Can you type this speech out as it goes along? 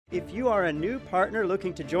If you are a new partner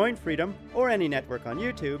looking to join Freedom or any network on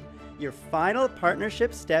YouTube, your final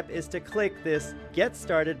partnership step is to click this Get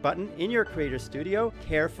Started button in your Creator Studio,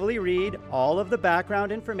 carefully read all of the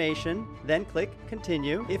background information, then click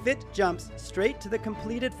Continue. If it jumps straight to the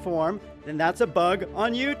completed form, then that's a bug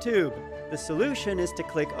on YouTube. The solution is to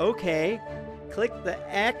click OK, click the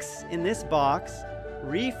X in this box,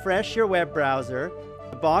 refresh your web browser,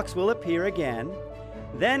 the box will appear again,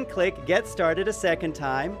 then click Get Started a second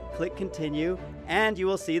time, click Continue, and you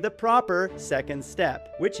will see the proper second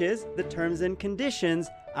step, which is the terms and conditions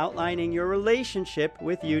outlining your relationship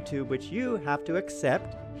with YouTube, which you have to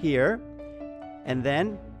accept here, and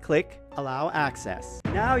then click Allow Access.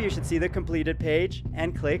 Now you should see the completed page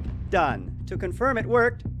and click Done. To confirm it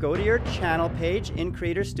worked, go to your channel page in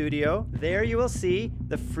Creator Studio. There you will see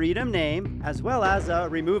the Freedom name as well as a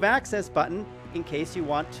Remove Access button in case you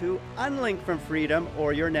want to unlink from Freedom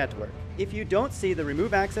or your network. If you don't see the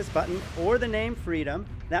Remove Access button or the name Freedom,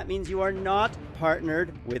 that means you are not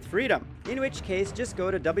partnered with Freedom. In which case, just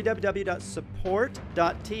go to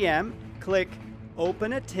www.support.tm, click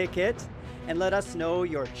Open a Ticket, and let us know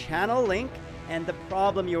your channel link and the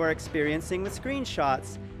problem you are experiencing with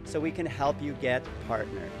screenshots so we can help you get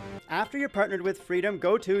partnered. After you're partnered with Freedom,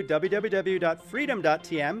 go to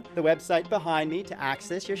www.freedom.tm, the website behind me, to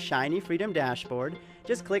access your shiny Freedom dashboard.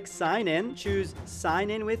 Just click Sign In, choose Sign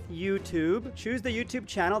In with YouTube, choose the YouTube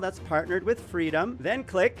channel that's partnered with Freedom, then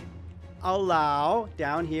click Allow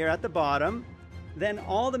down here at the bottom. Then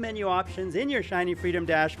all the menu options in your shiny Freedom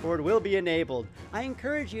dashboard will be enabled. I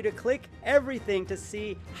encourage you to click everything to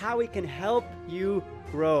see how we can help you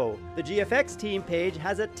grow. The GFX team page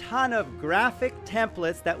has a ton of graphic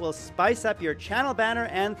templates that will spice up your channel banner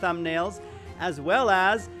and thumbnails, as well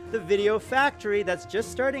as the video factory that's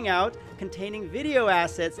just starting out, containing video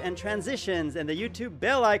assets and transitions and the YouTube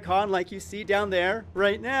bell icon like you see down there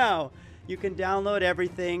right now. You can download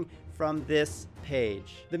everything from this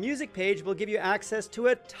page. The music page will give you access to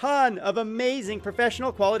a ton of amazing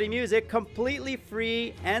professional quality music, completely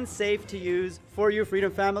free and safe to use for you,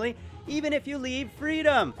 Freedom family, even if you leave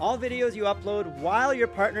Freedom. All videos you upload while you're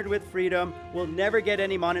partnered with Freedom will never get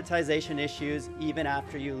any monetization issues even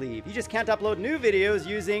after you leave. You just can't upload new videos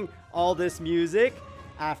using all this music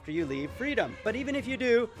after you leave Freedom. But even if you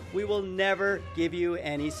do, we will never give you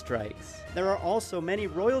any strikes. There are also many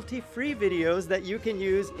royalty-free videos that you can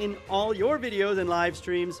use in all your videos and live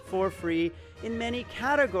streams for free in many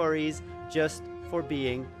categories just for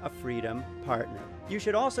being a Freedom partner. You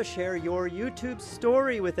should also share your YouTube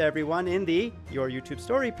story with everyone in the Your YouTube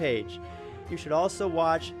Story page. You should also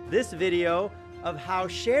watch this video of how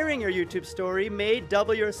sharing your YouTube story may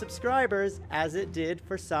double your subscribers as it did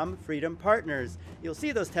for some Freedom partners. You'll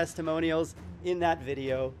see those testimonials in that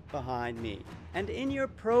video behind me. And in your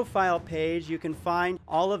profile page, you can find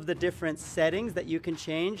all of the different settings that you can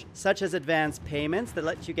change, such as advance payments that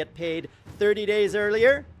let you get paid 30 days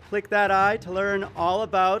earlier. Click that eye to learn all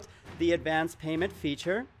about the advance payment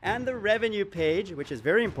feature. And the revenue page, which is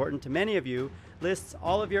very important to many of you, lists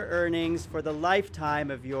all of your earnings for the lifetime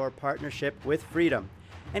of your partnership with Freedom.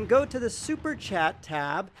 And go to the Super Chat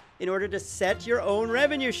tab in order to set your own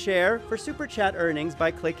revenue share for Super Chat earnings by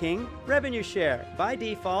clicking Revenue Share. By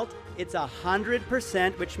default, it's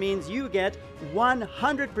 100%, which means you get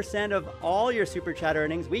 100% of all your Super Chat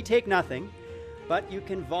earnings. We take nothing, but you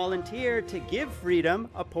can volunteer to give Freedom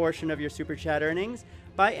a portion of your Super Chat earnings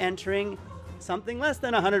by entering something less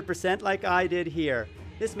than 100% like I did here.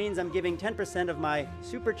 This means I'm giving 10% of my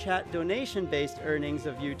Super Chat donation-based earnings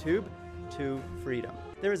of YouTube to Freedom.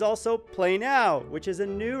 There is also Play Now, which is a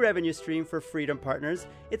new revenue stream for Freedom partners.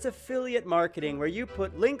 It's affiliate marketing where you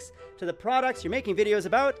put links to the products you're making videos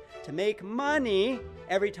about to make money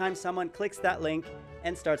every time someone clicks that link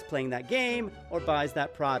and starts playing that game or buys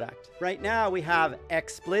that product. Right now we have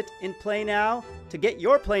XSplit in Play Now. To get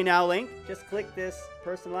your Play Now link, just click this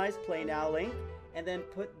personalized Play Now link and then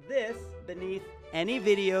put this beneath any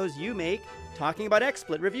videos you make talking about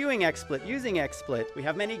XSplit, reviewing XSplit, using XSplit. We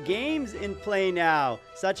have many games in Play Now,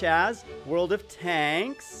 such as World of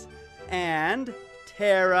Tanks, and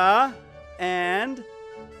Terra, and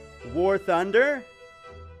War Thunder,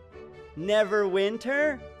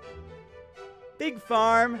 Neverwinter, Big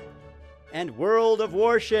Farm, and World of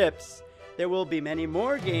Warships. There will be many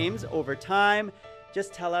more games over time.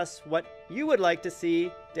 Just tell us what you would like to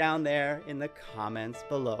see down there in the comments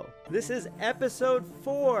below. This is episode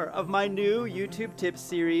 4 of my new YouTube tips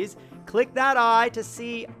series. Click that eye to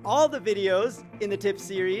see all the videos in the tips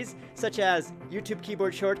series, such as YouTube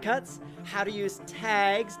keyboard shortcuts, how to use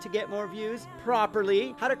tags to get more views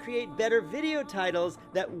properly, how to create better video titles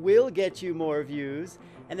that will get you more views,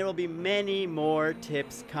 and there will be many more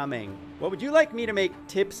tips coming. What would you like me to make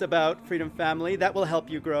tips about, Freedom Family, that will help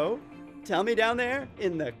you grow? Tell me down there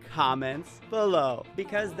in the comments below,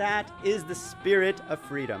 because that is the spirit of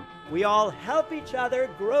freedom. We all help each other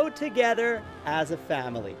grow together as a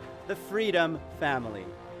family, the Freedom Family.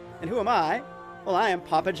 And who am I? Well, I am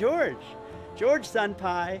Papa George. George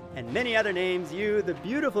Sunpie, and many other names you, the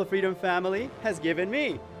beautiful Freedom Family, has given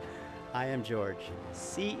me. I am George,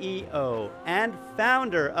 CEO and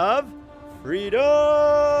founder of Freedom!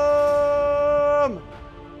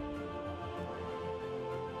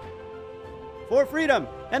 For Freedom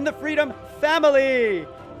and the Freedom Family,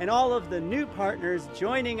 and all of the new partners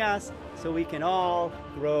joining us so we can all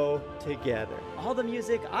grow together. All the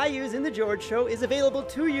music I use in The George Show is available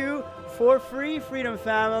to you for free, Freedom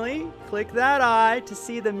Family. Click that eye to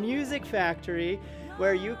see the Music Factory,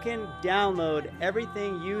 where you can download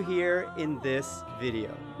everything you hear in this video.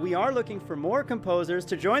 We are looking for more composers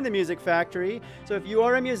to join the Music Factory, so if you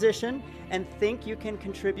are a musician and think you can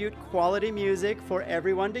contribute quality music for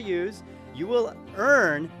everyone to use, you will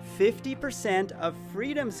earn 50% of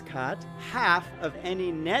Freedom's cut, half of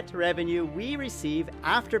any net revenue we receive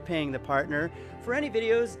after paying the partner for any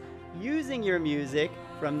videos using your music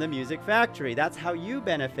from the Music Factory. That's how you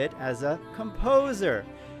benefit as a composer.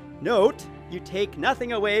 Note, you take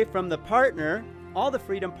nothing away from the partner. All the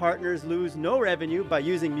Freedom partners lose no revenue by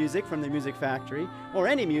using music from the Music Factory or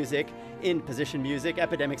any music in Position Music,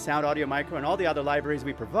 Epidemic Sound, Audio Micro, and all the other libraries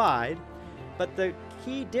we provide. But the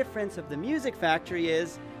key difference of the Music Factory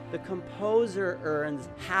is the composer earns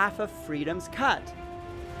half of Freedom's cut.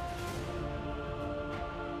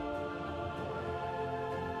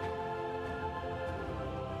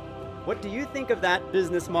 What do you think of that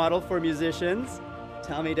business model for musicians?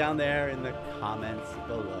 Tell me down there in the comments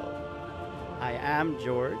below. I am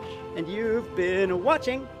George, and you've been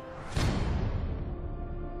watching.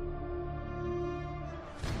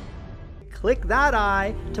 Click that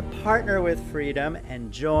eye to partner with Freedom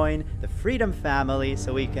and join the Freedom Family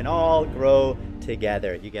so we can all grow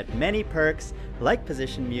together. You get many perks like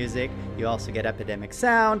Position Music. You also get Epidemic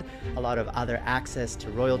Sound, a lot of other access to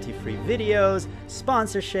royalty-free videos,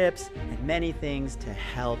 sponsorships, and many things to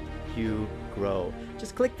help you grow.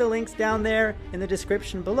 Just click the links down there in the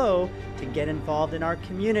description below to get involved in our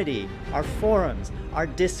community, our forums, our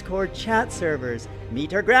Discord chat servers,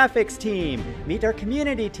 meet our graphics team, meet our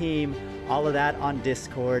community team, all of that on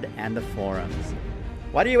Discord and the forums.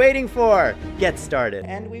 What are you waiting for? Get started.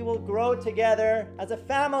 And we will grow together as a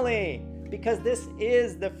family, because this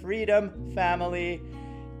is the Freedom Family.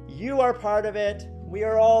 You are part of it, we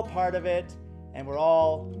are all part of it, and we're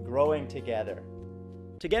all growing together.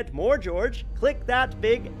 To get more George, click that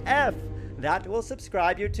big F. That will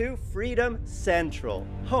subscribe you to Freedom Central,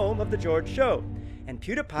 home of The George Show. And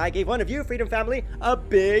PewDiePie gave one of you, Freedom Family, a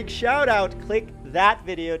big shout out. Click that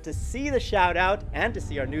video to see the shout out and to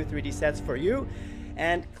see our new 3D sets for you.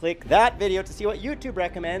 And click that video to see what YouTube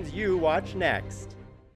recommends you watch next.